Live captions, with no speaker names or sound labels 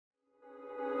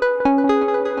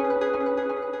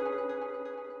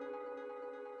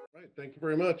Thank you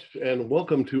very much, and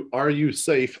welcome to Are You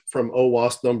Safe from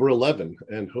OWASP number 11,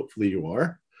 and hopefully you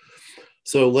are.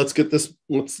 So let's get this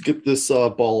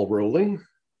ball rolling.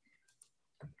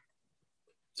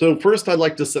 So first, I'd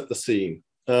like to set the scene,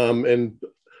 and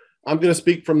I'm going to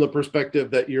speak from the perspective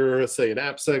that you're, say, an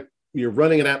AppSec. You're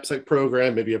running an AppSec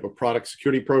program. Maybe you have a product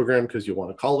security program because you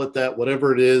want to call it that,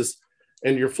 whatever it is,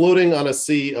 and you're floating on a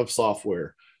sea of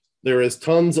software. There is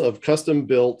tons of custom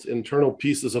built internal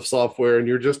pieces of software, and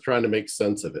you're just trying to make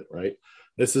sense of it, right?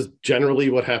 This is generally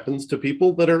what happens to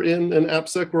people that are in an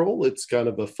AppSec role. It's kind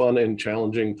of a fun and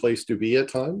challenging place to be at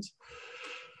times.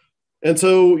 And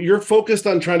so you're focused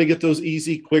on trying to get those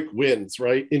easy, quick wins,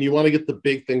 right? And you want to get the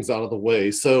big things out of the way.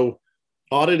 So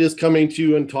audit is coming to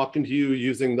you and talking to you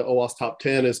using the OWASP top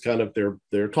 10 as kind of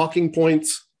their talking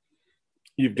points.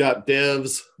 You've got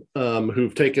devs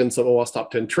who've taken some OWASP top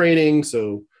 10 training.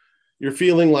 So you're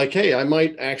feeling like, hey, I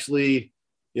might actually,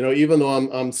 even though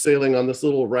I'm sailing on this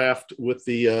little raft with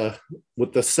the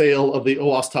sail of the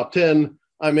OWASP top 10,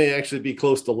 I may actually be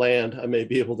close to land. I may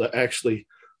be able to actually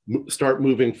start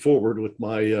moving forward with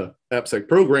my AppSec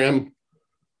program,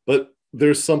 but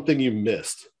there's something you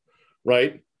missed,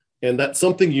 right? And that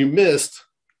something you missed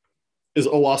is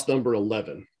OWASP number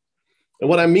 11. And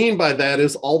what I mean by that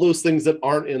is all those things that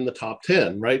aren't in the top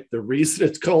 10, right? The reason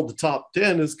it's called the top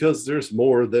 10 is because there's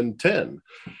more than 10,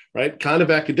 right? Kind of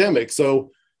academic.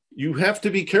 So you have to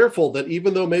be careful that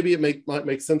even though maybe it might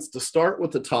make sense to start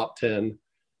with the top 10,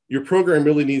 your program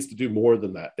really needs to do more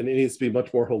than that. And it needs to be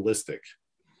much more holistic.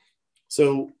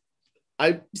 So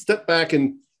I stepped back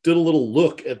and did a little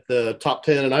look at the top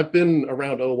 10, and I've been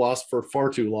around OWASP for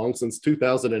far too long, since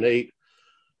 2008.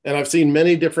 And I've seen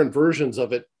many different versions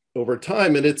of it over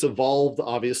time, and it's evolved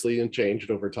obviously and changed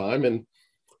over time. And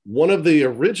one of the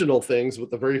original things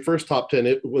with the very first top 10,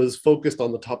 it was focused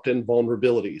on the top 10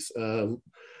 vulnerabilities.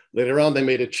 Later on, they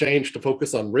made a change to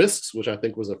focus on risks, which I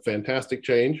think was a fantastic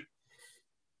change.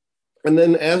 And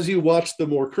then as you watch the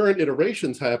more current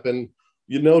iterations happen,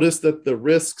 you notice that the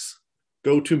risks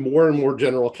go to more and more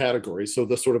general categories. So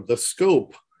the sort of the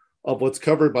scope of what's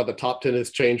covered by the top 10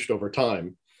 has changed over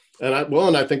time. And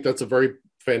I think that's a very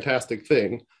fantastic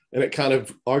thing. And it kind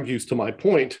of argues to my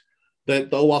point that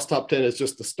the OWASP top 10 is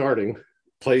just the starting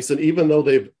place. And even though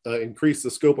they've increased the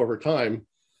scope over time,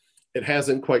 it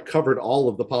hasn't quite covered all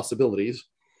of the possibilities,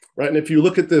 right? And if you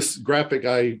look at this graphic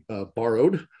I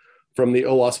borrowed from the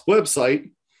OWASP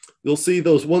website, you'll see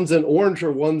those ones in orange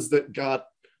are ones that got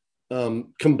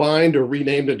combined or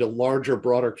renamed into larger,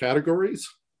 broader categories.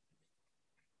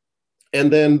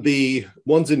 And then the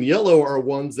ones in yellow are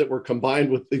ones that were combined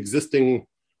with existing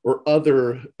or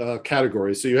other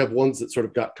categories. So you have ones that sort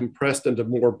of got compressed into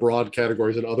more broad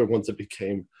categories and other ones that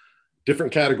became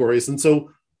different categories. And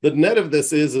so the net of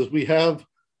this is we have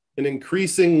an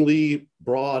increasingly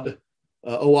broad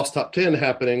OWASP top 10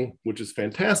 happening, which is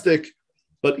fantastic.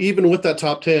 But even with that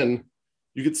top 10,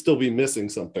 you could still be missing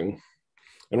something.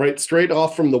 And right straight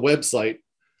off from the website,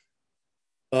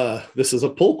 this is a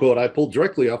pull quote I pulled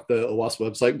directly off the OWASP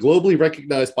website, globally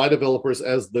recognized by developers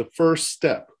as the first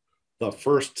step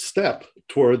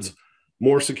towards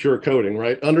more secure coding,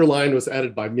 right? Underline was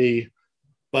added by me,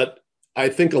 but I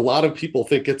think a lot of people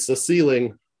think it's the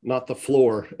ceiling, not the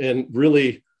floor. And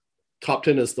really, top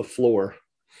 10 is the floor.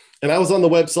 And I was on the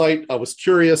website, I was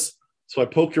curious, so I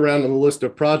poked around in the list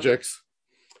of projects,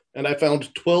 and I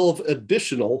found 12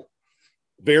 additional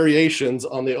variations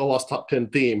on the OWASP top 10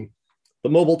 theme. The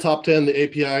mobile top 10, the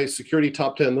API security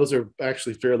top 10, those are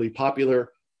actually fairly popular.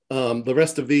 The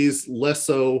rest of these, less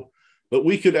so. But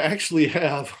we could actually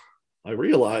have, I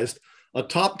realized, a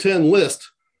top 10 list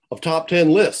of top 10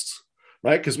 lists,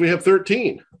 right? Because we have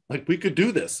 13. Like, we could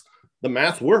do this. The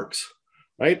math works,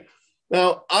 right?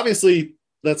 Now, obviously,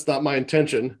 that's not my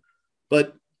intention.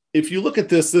 But if you look at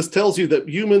this, this tells you that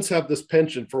humans have this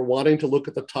penchant for wanting to look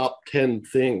at the top 10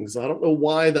 things. I don't know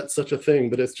why that's such a thing,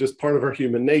 but it's just part of our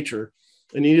human nature.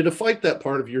 And you need to fight that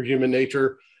part of your human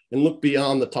nature and look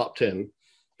beyond the top 10.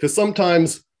 Because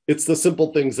sometimes it's the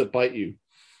simple things that bite you.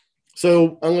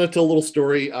 So I'm going to tell a little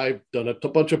story. I've done a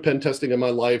bunch of pen testing in my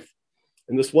life.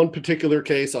 In this one particular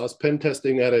case, I was pen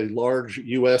testing at a large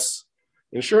US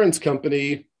insurance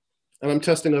company, and I'm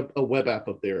testing a web app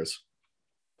of theirs.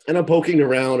 And I'm poking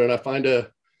around, and I find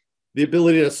the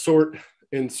ability to sort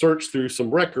and search through some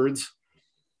records.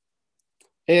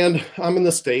 And I'm in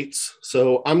the States,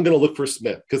 so I'm going to look for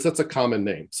Smith because that's a common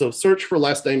name. So search for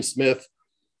last name Smith.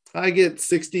 I get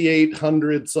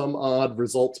 6,800 some odd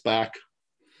results back.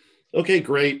 Okay,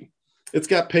 great. It's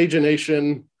got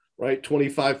pagination, right?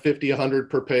 25, 50, 100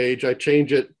 per page. I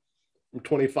change it from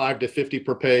 25 to 50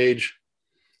 per page.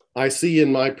 I see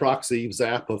in my proxy,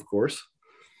 Zap, of course,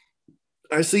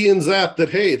 I see in Zap that,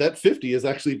 hey, that 50 is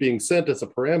actually being sent as a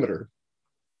parameter.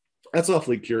 That's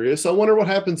awfully curious. I wonder what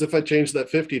happens if I change that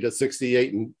 50 to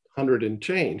 68 and 100 and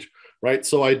change, right?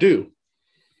 So I do.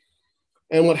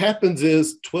 And what happens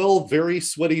is 12 very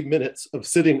sweaty minutes of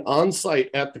sitting on site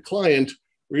at the client,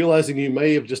 realizing you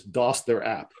may have just DOSed their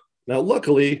app. Now,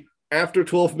 luckily, after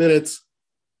 12 minutes,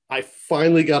 I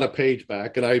finally got a page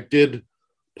back, and I did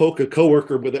poke a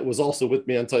coworker that was also with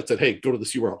me on site, said, hey, go to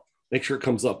this URL, make sure it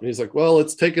comes up. And he's like, well,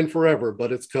 it's taken forever,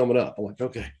 but it's coming up. I'm like,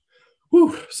 okay.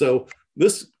 Whew. So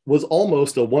this was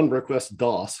almost a one request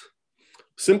DOS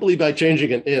simply by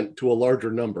changing an int to a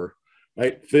larger number,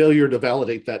 right? Failure to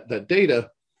validate that data.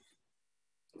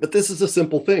 But this is a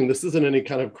simple thing. This isn't any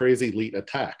kind of crazy elite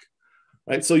attack,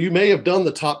 right? So you may have done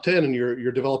the top 10 and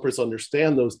your developers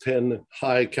understand those 10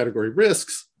 high category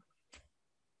risks,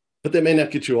 but they may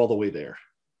not get you all the way there.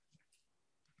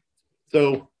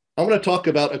 So I'm going to talk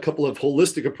about a couple of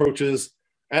holistic approaches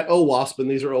at OWASP,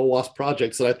 and these are OWASP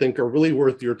projects that I think are really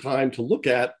worth your time to look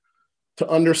at to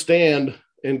understand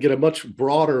and get a much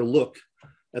broader look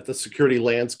at the security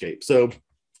landscape. So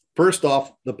first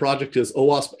off, the project is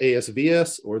OWASP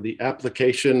ASVS, or the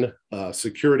Application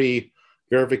Security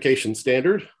Verification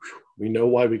Standard. We know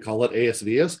why we call it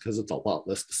ASVS, because it's a lot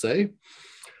less to say.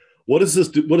 What does this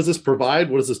do? What does this provide?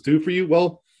 What does this do for you?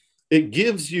 Well, it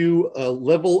gives you a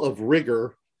level of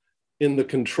rigor in the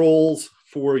controls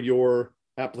for your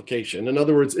application. In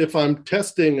other words, if I'm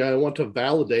testing, I want to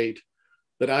validate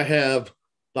that I have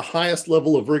the highest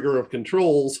level of rigor of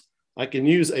controls, I can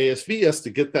use ASVS to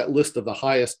get that list of the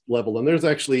highest level. And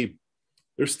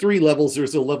there's 3 levels.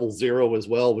 There's a level 0 as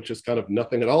well, which is kind of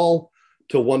nothing at all,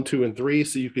 to 1, 2, and 3.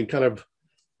 So you can kind of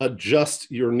adjust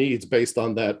your needs based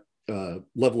on that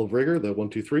level of rigor, the 1,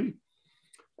 2, 3.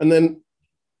 And then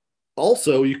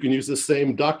also you can use the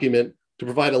same document to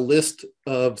provide a list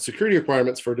of security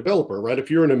requirements for a developer, right?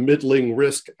 If you're in a middling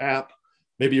risk app,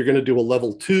 maybe you're going to do a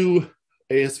level 2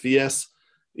 ASVS,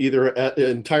 either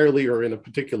entirely or in a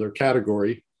particular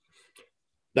category.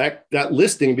 That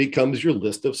listing becomes your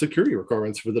list of security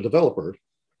requirements for the developer.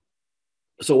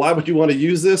 So why would you want to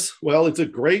use this? Well, it's a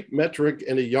great metric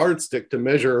and a yardstick to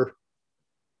measure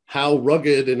how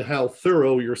rugged and how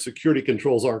thorough your security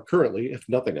controls are currently, if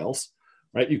nothing else.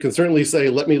 Right? You can certainly say,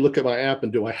 let me look at my app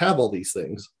and do I have all these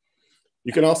things?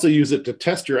 You can also use it to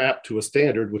test your app to a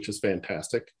standard, which is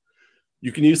fantastic.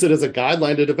 You can use it as a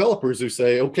guideline to developers who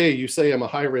say, okay, you say I'm a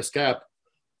high risk app.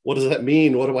 What does that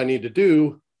mean? What do I need to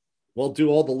do? Well, do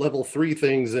all the level 3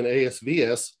 things in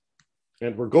ASVS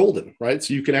and we're golden, right?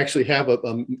 So you can actually have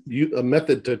a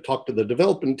method to talk to the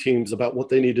development teams about what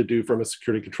they need to do from a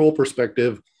security control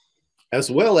perspective,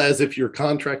 as well as if you're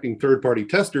contracting third-party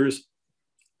testers,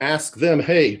 ask them,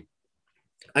 hey,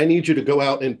 I need you to go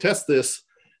out and test this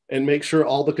and make sure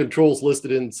all the controls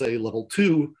listed in, say, level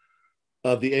 2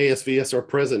 of the ASVS are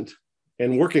present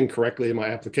and working correctly in my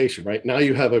application, right? Now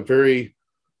you have a very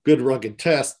good rugged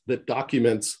test that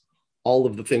documents all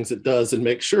of the things it does and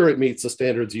make sure it meets the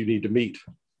standards you need to meet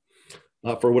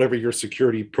for whatever your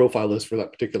security profile is for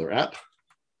that particular app.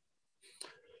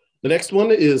 The next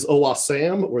one is OWASP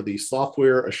SAM, or the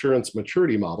Software Assurance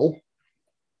Maturity Model.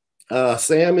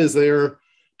 SAM is there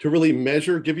to really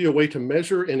measure, give you a way to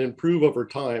measure and improve over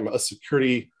time a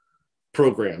security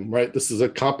program, right? This is a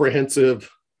comprehensive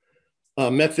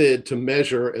method to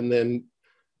measure and then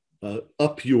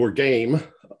up your game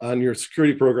on your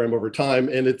security program over time.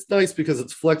 And it's nice because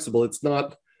it's flexible. It's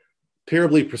not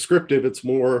terribly prescriptive. It's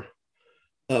more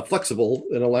flexible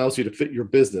and allows you to fit your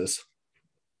business.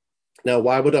 Now,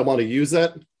 why would I want to use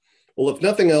that? Well, if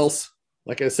nothing else,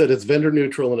 like I said, it's vendor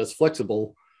neutral and it's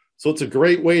flexible. So it's a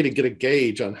great way to get a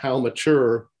gauge on how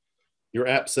mature your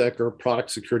AppSec or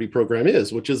product security program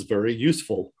is, which is very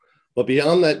useful. But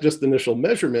beyond that, just initial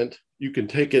measurement, you can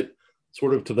take it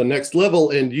sort of to the next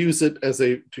level and use it as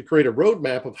to create a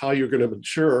roadmap of how you're going to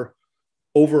mature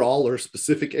overall or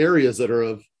specific areas that are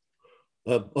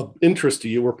of interest to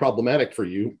you or problematic for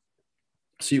you,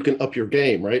 so you can up your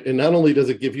game, right? And not only does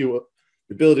it give you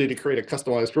the ability to create a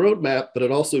customized roadmap, but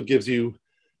it also gives you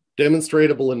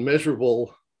demonstratable and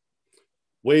measurable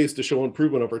ways to show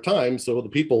improvement over time. So the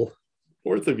people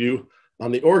north of you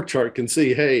on the org chart can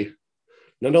see, hey,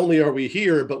 not only are we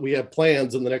here, but we have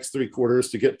plans in the next 3 quarters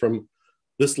to get from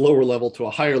this lower level to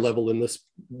a higher level in this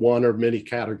one or many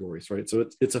categories, right? So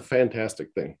it's a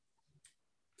fantastic thing.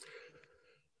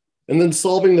 And then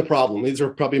solving the problem. These are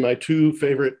probably my 2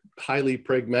 favorite highly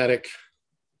pragmatic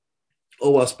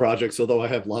OWASP projects, although I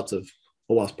have lots of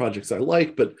OWASP projects I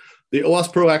like, but the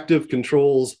OWASP Proactive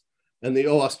Controls and the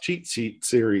OWASP Cheat Sheet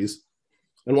series.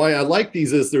 And why I like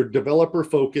these is they're developer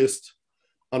focused.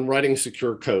 on writing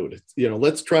secure code. You know,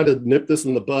 let's try to nip this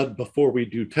in the bud before we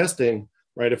do testing,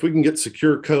 right? If we can get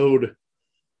secure code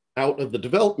out of the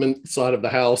development side of the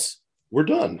house, we're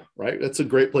done, right? That's a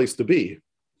great place to be.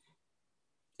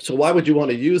 So why would you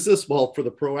want to use this? Well, for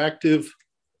the proactive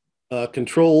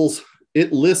controls,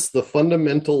 it lists the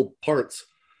fundamental parts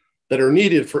that are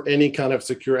needed for any kind of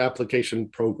secure application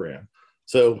program.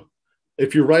 So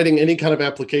if you're writing any kind of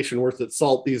application worth its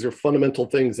salt, these are fundamental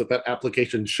things that that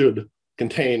application should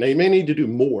contain. Now, you may need to do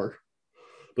more,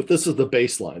 but this is the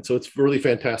baseline. So it's really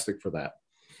fantastic for that.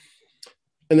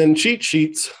 And then cheat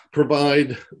sheets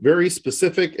provide very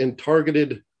specific and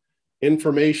targeted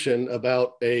information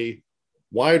about a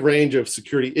wide range of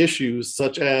security issues,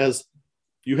 such as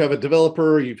you have a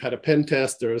developer, you've had a pen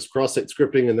test, there's cross-site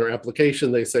scripting in their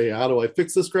application. They say, how do I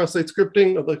fix this cross-site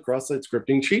scripting? Of the cross-site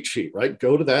scripting cheat sheet, right?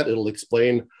 Go to that, it'll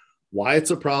explain why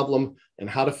it's a problem and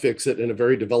how to fix it in a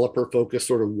very developer-focused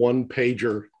sort of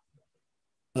one-pager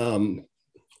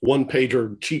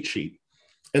cheat sheet.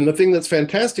 And the thing that's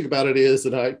fantastic about it is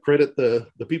that I credit the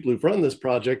people who've run this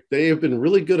project. They have been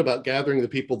really good about gathering the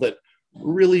people that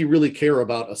really, really care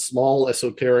about a small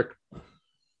esoteric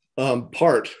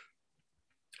part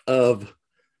of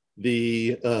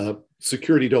the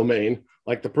security domain,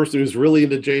 like the person who's really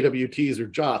into JWTs or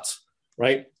JOTs,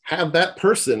 right? Have that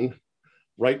person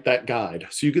write that guide.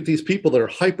 So you get these people that are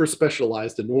hyper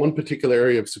specialized in one particular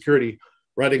area of security,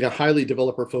 writing a highly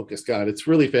developer focused guide. It's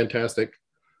really fantastic.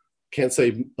 Can't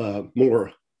say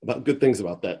more about good things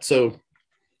about that. So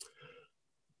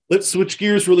let's switch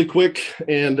gears really quick.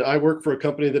 And I work for a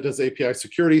company that does API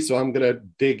security. So I'm going to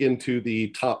dig into the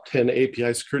top 10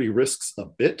 API security risks a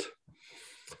bit.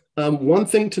 One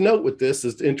thing to note with this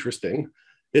is interesting.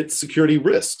 It's security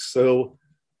risks. So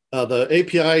the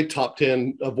API top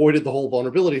 10 avoided the whole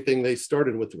vulnerability thing. They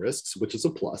started with risks, which is a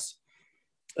plus.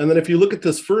 And then if you look at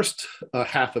this first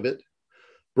half of it,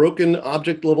 broken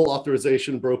object level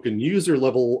authorization, broken user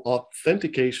level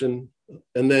authentication,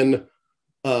 and then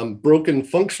broken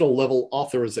functional level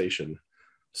authorization.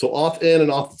 So auth-in and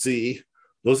auth-z,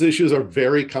 those issues are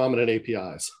very common in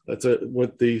APIs. That's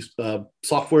with the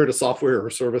software to software or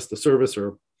service to service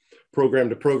or program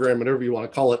to program, whatever you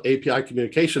want to call it, API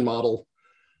communication model.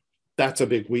 That's a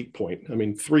big weak point. I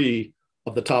mean, 3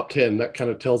 of the top 10, that kind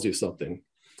of tells you something.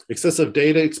 Excessive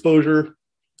data exposure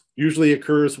usually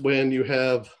occurs when you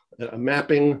have a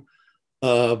mapping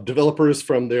of developers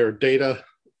from their data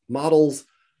models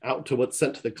out to what's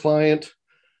sent to the client.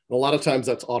 And a lot of times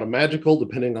that's automagical,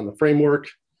 depending on the framework.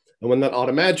 And when that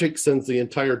automagic sends the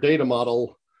entire data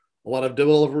model, a lot of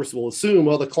developers will assume,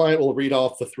 well, the client will read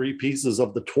off the 3 pieces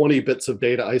of the 20 bits of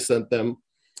data I sent them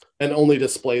and only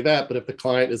display that. But if the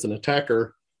client is an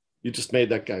attacker, you just made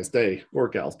that guy's day or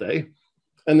gal's day.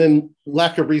 And then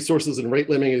lack of resources and rate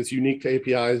limiting is unique to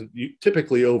APIs,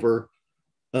 typically over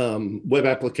web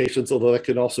applications, although that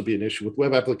can also be an issue with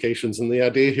web applications. And the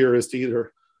idea here is to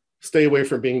either stay away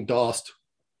from being DOSed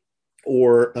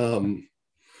or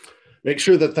make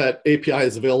sure that that API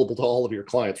is available to all of your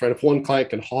clients, right? If one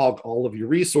client can hog all of your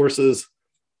resources,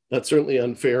 that's certainly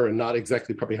unfair and not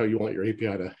exactly probably how you want your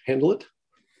API to handle it.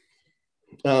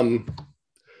 I'm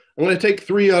going to take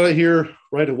 3 out of here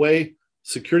right away.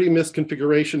 Security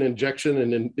misconfiguration, injection,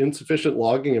 and insufficient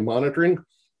logging and monitoring.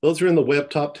 Those are in the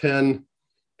web top 10.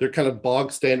 They're kind of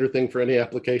bog standard thing for any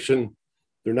application.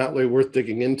 They're not really worth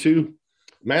digging into.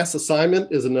 Mass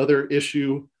assignment is another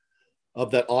issue of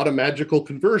that automagical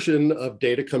conversion of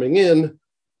data coming in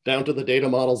down to the data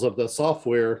models of the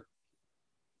software.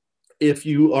 If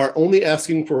you are only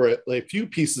asking for a few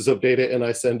pieces of data and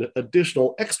I send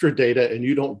additional extra data and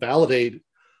you don't validate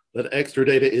that extra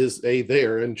data is A,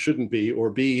 there and shouldn't be, or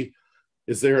B,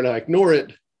 is there and I ignore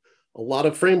it, a lot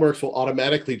of frameworks will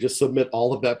automatically just submit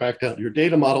all of that back down to your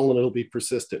data model and it'll be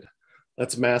persisted.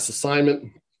 That's mass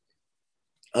assignment.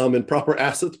 And proper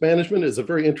assets management is a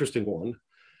very interesting one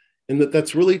in that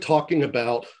that's really talking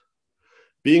about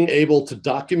being able to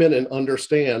document and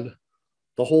understand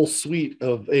the whole suite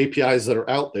of APIs that are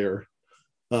out there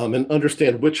and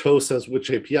understand which host has which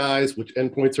APIs, which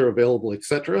endpoints are available, et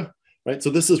cetera. Right?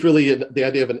 So this is really the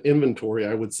idea of an inventory,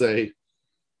 I would say,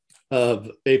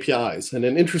 of APIs. And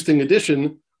an interesting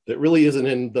addition that really isn't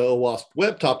in the OWASP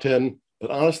web top 10, but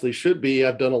honestly should be.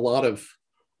 I've done a lot of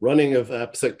running of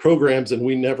AppSec programs and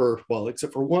we never, well,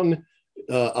 except for one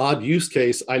odd use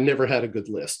case, I never had a good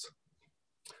list.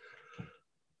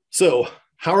 So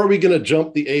how are we going to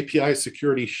jump the API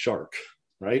security shark,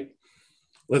 right?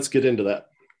 Let's get into that.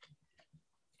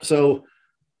 So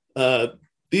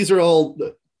these are all,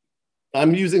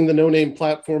 I'm using the Noname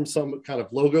platform, some kind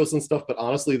of logos and stuff, but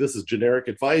honestly, this is generic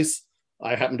advice.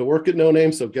 I happen to work at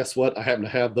Noname, so guess what? I happen to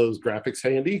have those graphics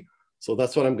handy. So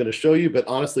that's what I'm going to show you. But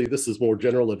honestly, this is more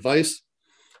general advice.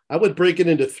 I would break it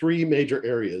into three major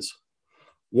areas.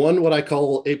 One, what I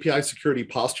call API security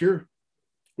posture,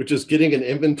 which is getting an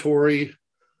inventory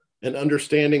and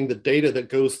understanding the data that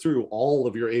goes through all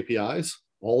of your APIs,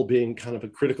 all being kind of a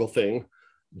critical thing.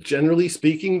 Generally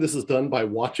speaking, this is done by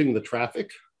watching the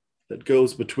traffic that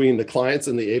goes between the clients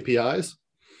and the APIs.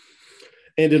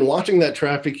 And in watching that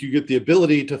traffic, you get the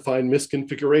ability to find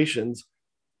misconfigurations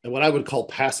and what I would call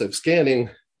passive scanning.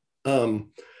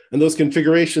 And those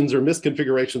configurations or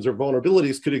misconfigurations or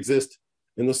vulnerabilities could exist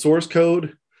in the source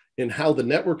code, in how the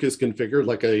network is configured,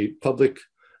 like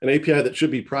an API that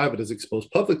should be private is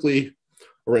exposed publicly,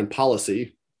 or in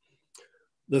policy.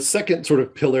 The second sort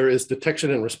of pillar is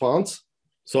detection and response.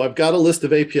 So I've got a list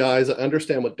of APIs, I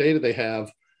understand what data they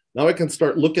have. Now I can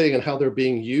start looking at how they're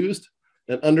being used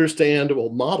and understand, well,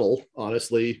 model,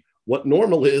 honestly, what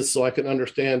normal is so I can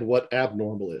understand what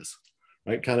abnormal is,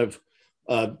 right? Kind of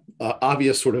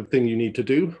obvious sort of thing you need to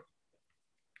do.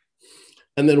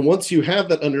 And then once you have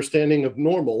that understanding of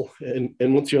normal, and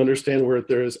once you understand where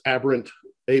there's aberrant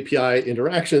API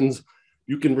interactions,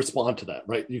 you can respond to that,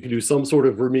 right? You can do some sort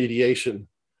of remediation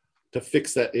to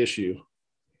fix that issue.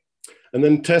 And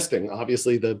then testing,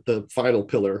 obviously the final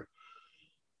pillar.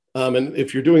 And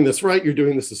if you're doing this right, you're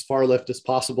doing this as far left as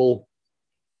possible,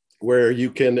 where you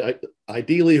can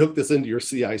ideally hook this into your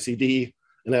CI/CD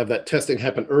and have that testing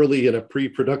happen early in a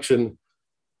pre-production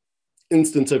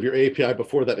instance of your API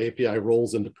before that API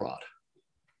rolls into prod.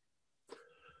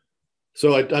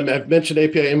 So I've mentioned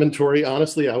API inventory.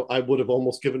 Honestly, I would have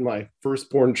almost given my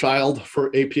firstborn child for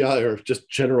API or just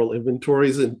general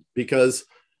inventories, and because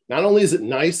not only is it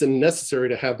nice and necessary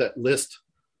to have that list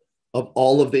of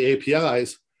all of the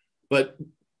APIs, but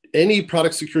any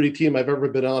product security team I've ever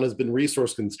been on has been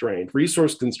resource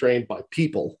constrained by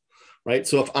people, right?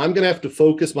 So if I'm going to have to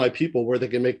focus my people where they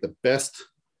can make the best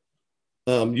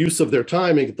use of their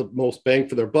time and get the most bang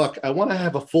for their buck, I want to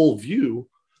have a full view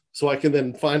so I can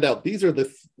then find out these are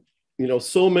the,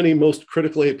 so many most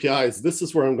critical APIs. This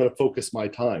is where I'm going to focus my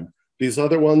time. These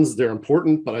other ones, they're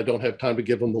important, but I don't have time to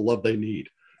give them the love they need.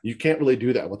 You can't really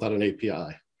do that without an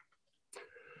API.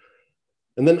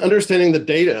 And then understanding the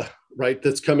data, right,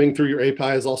 that's coming through your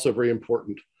API is also very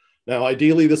important. Now,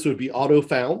 ideally, this would be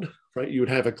auto-found, right? You would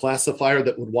have a classifier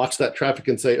that would watch that traffic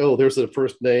and say, oh, there's a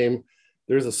first name,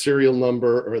 there's a serial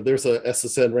number, or there's a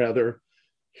SSN rather,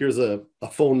 here's a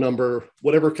phone number,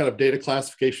 whatever kind of data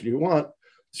classification you want.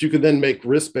 So you can then make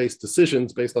risk-based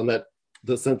decisions based on that,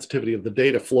 the sensitivity of the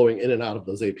data flowing in and out of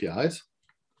those APIs.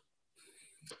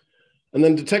 And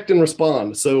then detect and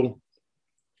respond. So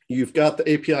you've got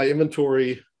the API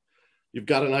inventory, you've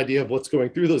got an idea of what's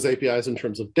going through those APIs in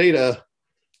terms of data,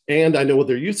 and I know what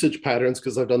their usage patterns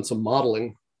because I've done some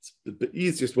modeling. The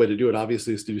easiest way to do it,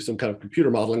 obviously, is to do some kind of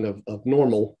computer modeling of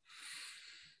normal.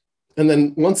 And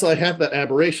then once I have that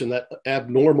aberration, that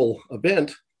abnormal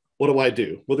event, what do I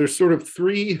do? Well, there's sort of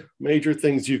three major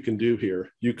things you can do here.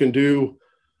 You can do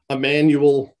a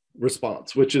manual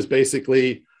response, which is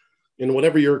basically, in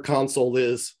whatever your console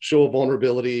is, show a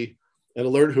vulnerability and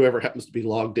alert whoever happens to be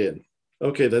logged in.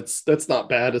 Okay, that's not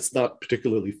bad. It's not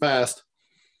particularly fast.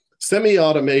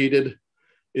 Semi-automated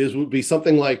would be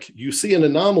something like you see an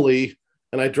anomaly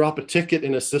and I drop a ticket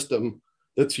in a system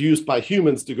that's used by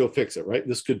humans to go fix it, right?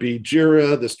 This could be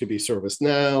Jira, this could be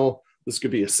ServiceNow, this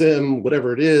could be a SIM,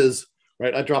 whatever it is,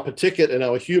 right? I drop a ticket and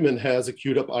now a human has a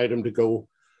queued up item to go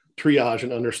triage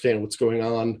and understand what's going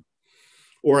on.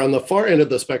 Or on the far end of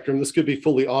the spectrum, this could be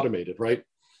fully automated, right?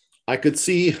 I could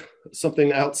see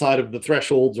something outside of the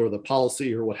thresholds or the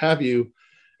policy or what have you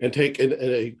and take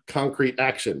a concrete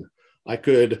action. I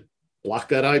could block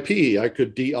that IP. I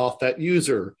could de-auth that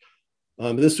user.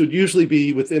 This would usually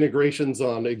be with integrations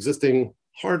on existing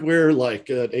hardware like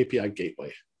an API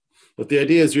gateway. But the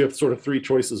idea is you have sort of three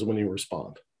choices when you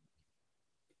respond.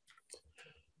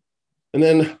 And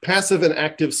then passive and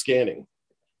active scanning.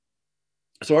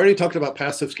 So I already talked about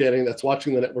passive scanning. That's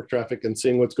watching the network traffic and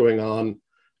seeing what's going on.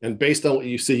 And based on what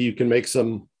you see, you can make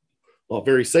some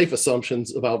very safe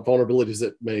assumptions about vulnerabilities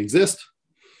that may exist.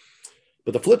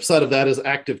 But the flip side of that is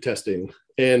active testing.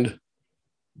 And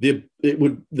the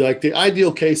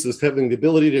ideal case is having the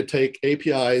ability to take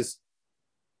APIs,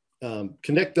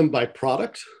 connect them by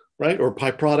product, right? Or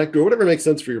by product or whatever makes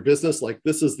sense for your business. Like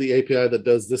this is the API that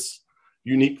does this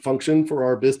unique function for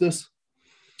our business.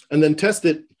 And then test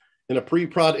it in a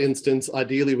pre-prod instance,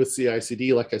 ideally with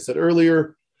CI/CD, like I said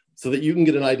earlier, so that you can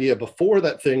get an idea before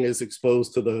that thing is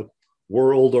exposed to the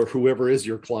world or whoever is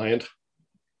your client,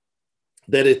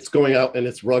 that it's going out and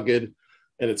it's rugged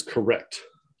and it's correct.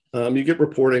 You get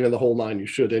reporting and the whole nine. You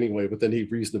should anyway with any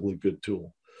reasonably good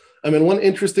tool. I mean, one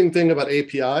interesting thing about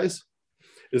APIs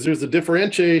is there's a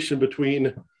differentiation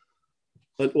between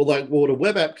like what a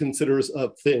web app considers a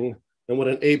thing and what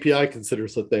an API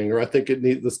considers a thing, or I think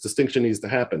this distinction needs to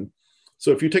happen.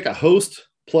 So if you take a host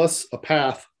plus a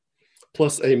path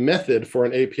plus a method for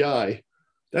an API,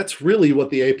 that's really what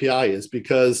the API is,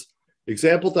 because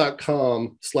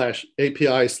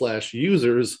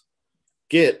example.com/API/users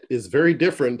get is very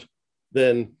different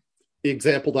than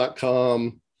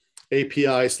example.com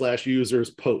API/users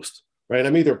post, right?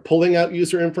 I'm either pulling out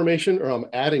user information or I'm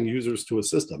adding users to a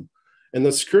system. And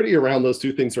the security around those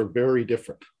two things are very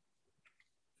different.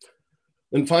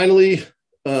 And finally,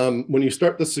 when you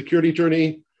start the security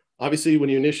journey, obviously when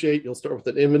you initiate, you'll start with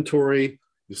an inventory.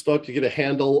 You start to get a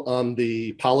handle on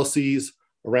the policies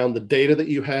around the data that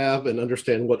you have and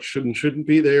understand what should and shouldn't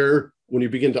be there. When you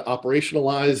begin to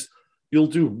operationalize, you'll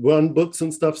do run books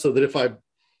and stuff so that if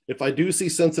I do see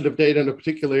sensitive data in a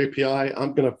particular API,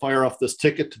 I'm going to fire off this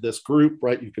ticket to this group,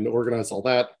 right? You can organize all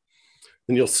that.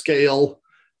 And you'll scale.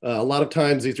 A lot of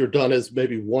times these are done as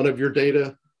maybe one of your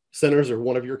data centers or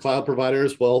one of your cloud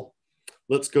providers. Well,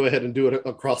 let's go ahead and do it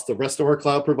across the rest of our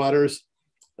cloud providers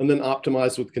and then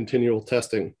optimize with continual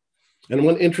testing. And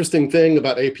one interesting thing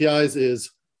about APIs is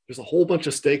there's a whole bunch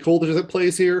of stakeholders at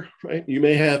plays here, right? You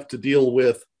may have to deal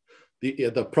with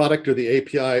the product or the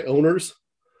API owners,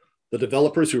 the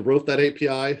developers who wrote that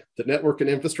API, the network and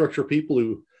infrastructure people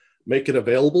who make it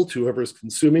available to whoever's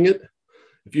consuming it.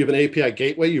 If you have an API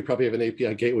gateway, you probably have an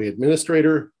API gateway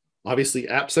administrator. Obviously,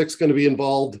 AppSec's going to be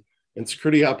involved, and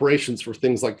security operations for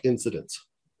things like incidents.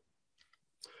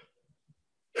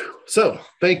 So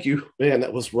thank you. Man,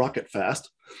 that was rocket fast.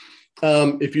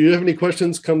 If you have any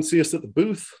questions, come see us at the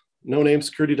booth.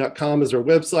 nonamesecurity.com is our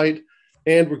website,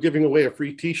 and we're giving away a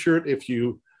free t-shirt if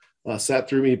you sat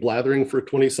through me blathering for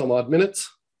 20 some odd minutes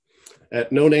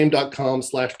at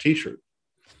noname.com/t-shirt.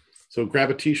 So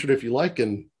grab a t-shirt if you like,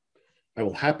 and I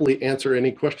will happily answer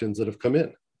any questions that have come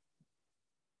in.